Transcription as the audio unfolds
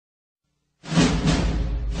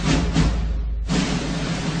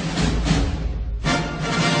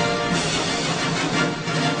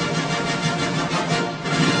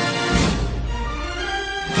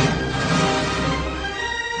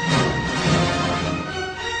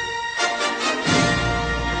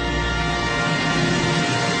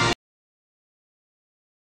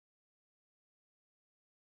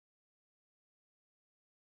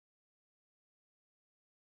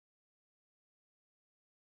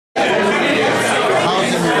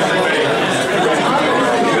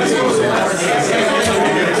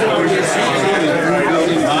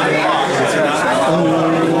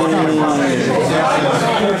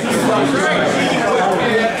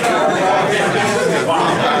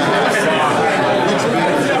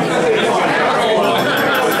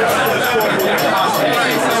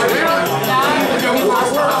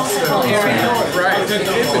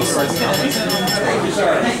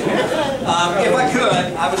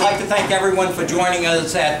thank everyone for joining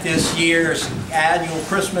us at this year's annual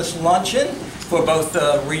Christmas luncheon for both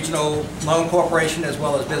the Regional Loan Corporation as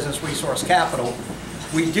well as Business Resource Capital.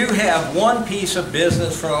 We do have one piece of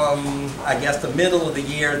business from, I guess, the middle of the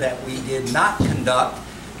year that we did not conduct.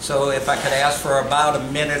 So if I could ask for about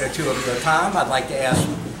a minute or two of your time, I'd like to ask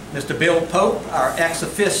Mr. Bill Pope, our ex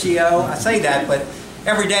officio. I say that, but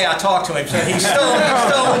every day I talk to him, so he's still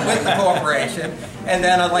with the corporation. And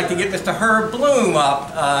then I'd like to get Mr. Herb Bloom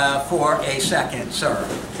up for a second, sir.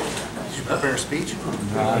 Did you prepare a speech?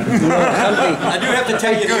 I do have to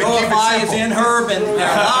tell you, the OFI is in, Herb, and there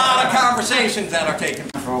are a lot of conversations that are taken.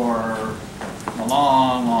 For a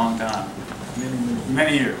long, long time,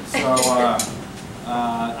 many years. So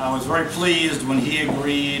I was very pleased when he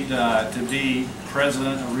agreed to be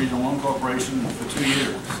president of Regional Loan Corporation for 2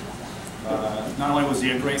 years. Not only was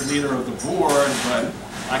he a great leader of the board, but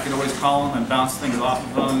I could always call him and bounce things off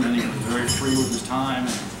of him, and he was very free with his time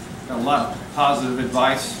and got a lot of positive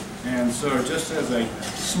advice. And so just as a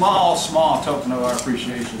small token of our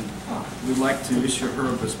appreciation, we'd like to issue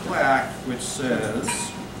Herb this plaque which says,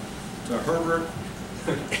 to Herbert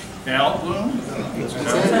L. Bloom.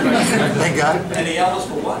 Thank God. Any L's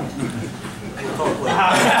for what?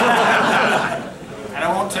 And I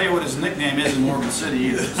won't tell you what his nickname is in Morgan City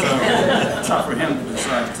either, so it's not for him to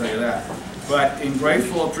decide to tell you that. But in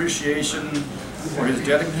grateful appreciation for his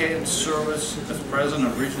dedicated service as president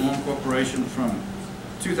of Regional Loan Corporation from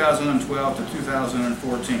 2012 to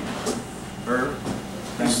 2014. Herb,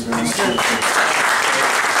 thank you very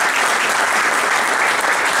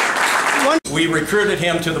much. We recruited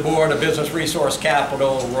him to the board of Business Resource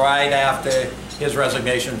Capital right after his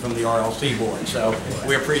resignation from the RLC board, so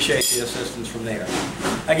we appreciate the assistance from there.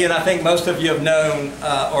 Again, I think most of you have known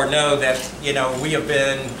or know that, you know, we have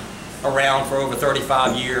been around for over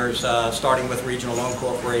 35 years, starting with Regional Loan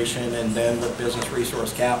Corporation and then with Business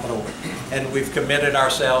Resource Capital, and we've committed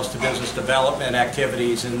ourselves to business development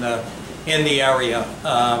activities in the area,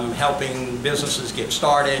 helping businesses get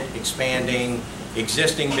started, expanding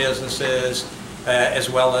existing businesses, as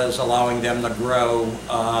well as allowing them to grow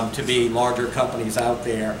to be larger companies out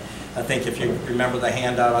there. I think if you remember the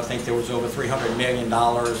handout, I think there was over $300 million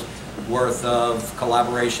worth of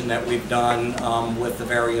collaboration that we've done with the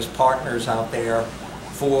various partners out there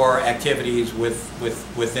for activities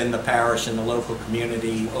within the parish and the local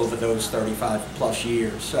community over those 35 plus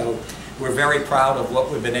years. So we're very proud of what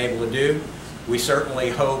we've been able to do. We certainly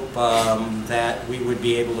hope that we would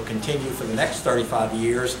be able to continue for the next 35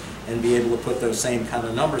 years and be able to put those same kind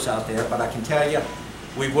of numbers out there. But I can tell you,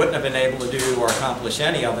 we wouldn't have been able to do or accomplish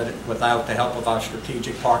any of it without the help of our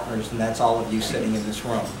strategic partners, and that's all of you sitting in this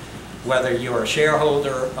room. Whether you're a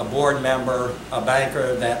shareholder, a board member, a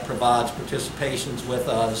banker that provides participations with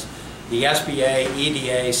us, the SBA,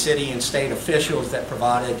 EDA, city and state officials that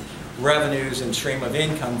provided revenues and stream of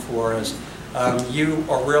income for us, you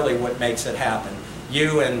are really what makes it happen.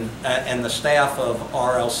 You and the staff of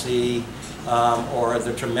RLC are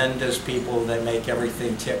the tremendous people that make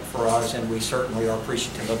everything tick for us, and we certainly are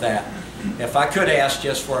appreciative of that. If I could ask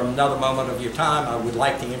just for another moment of your time, I would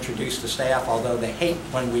like to introduce the staff, although they hate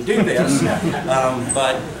when we do this,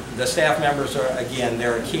 but the staff members are, again,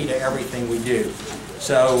 they're a key to everything we do.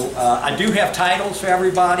 So I do have titles for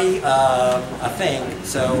everybody, I think.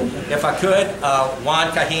 So if I could,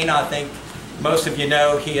 Juan Cajina, I think most of you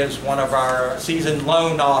know, he is one of our seasoned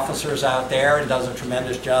loan officers out there and does a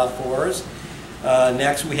tremendous job for us.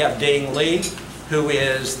 Next we have Ding Lee, who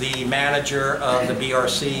is the manager of the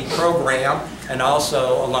BRC program and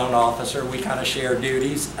also a loan officer. We kind of share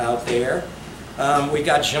duties out there. We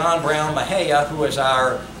got John Brown Mahaya, who is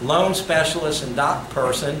our loan specialist and doc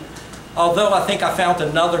person. Although I think I found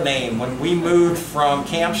another name. When we moved from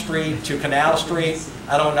Camp Street to Canal Street,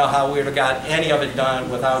 I don't know how we would have got any of it done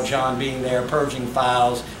without John being there, purging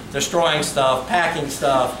files, destroying stuff, packing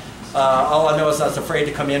stuff. All I know is I was afraid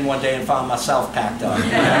to come in one day and find myself packed up.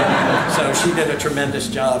 So she did a tremendous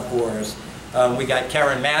job for us. We got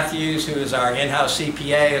Karen Matthews, who is our in-house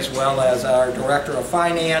CPA, as well as our Director of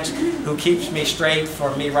Finance, who keeps me straight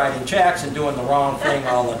for me writing checks and doing the wrong thing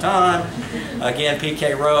all the time. Again,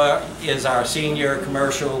 PK Roa is our Senior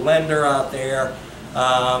Commercial Lender out there.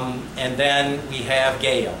 And then we have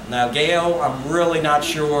Gail. Now Gail, I'm really not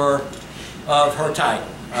sure of her title.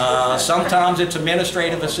 Sometimes it's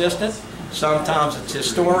Administrative Assistant, sometimes it's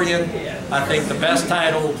Historian. I think the best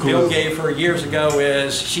title Bill gave her years ago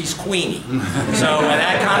is she's Queenie. So and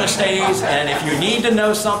that kind of stays, and if you need to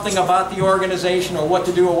know something about the organization or what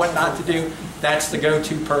to do or what not to do, that's the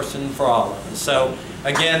go-to person for all of us. So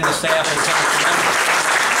again, the staff has done a tremendous job.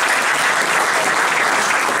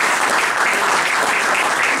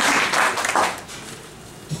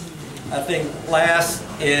 I think last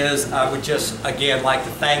is I would just again like to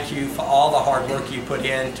thank you for all the hard work you put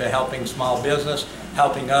into helping small business,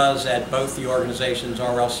 helping us at both the organizations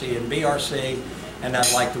RLC and BRC, and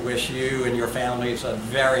I'd like to wish you and your families a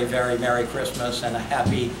very, very Merry Christmas and a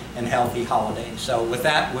happy and healthy holiday. So with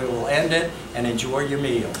that, we will end it and enjoy your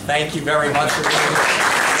meal. Thank you very much for being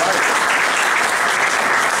here.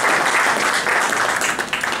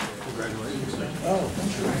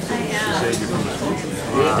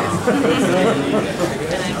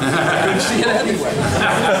 Couldn't see it anyway.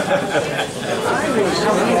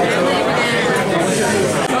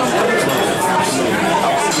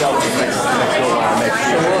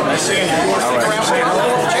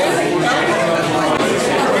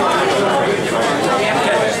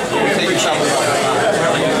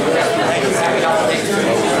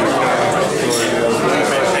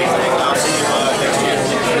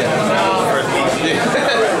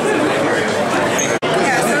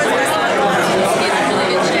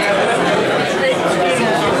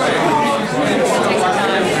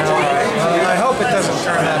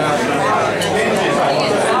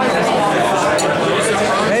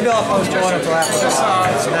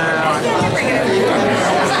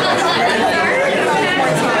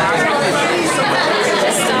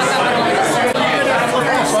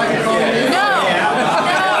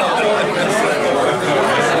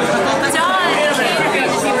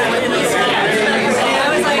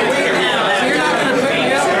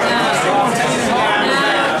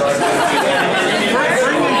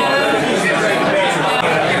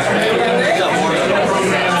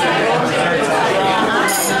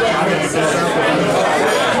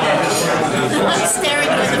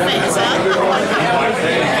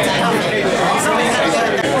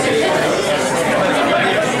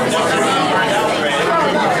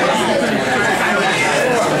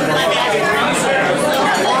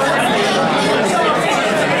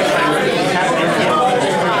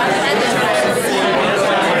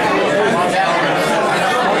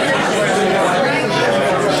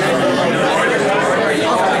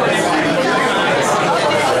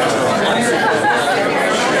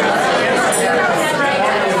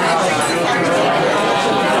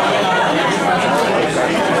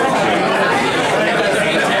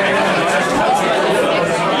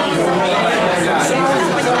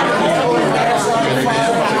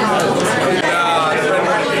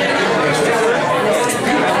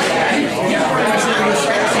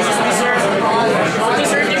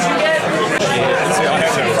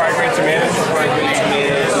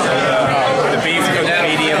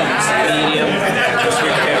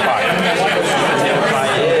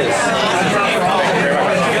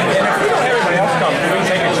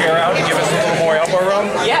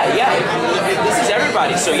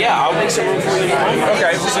 So yeah, I'll make some room for you.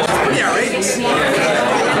 Okay. Yeah, right?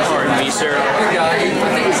 Pardon me, sir. Good guy.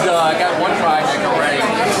 I think he's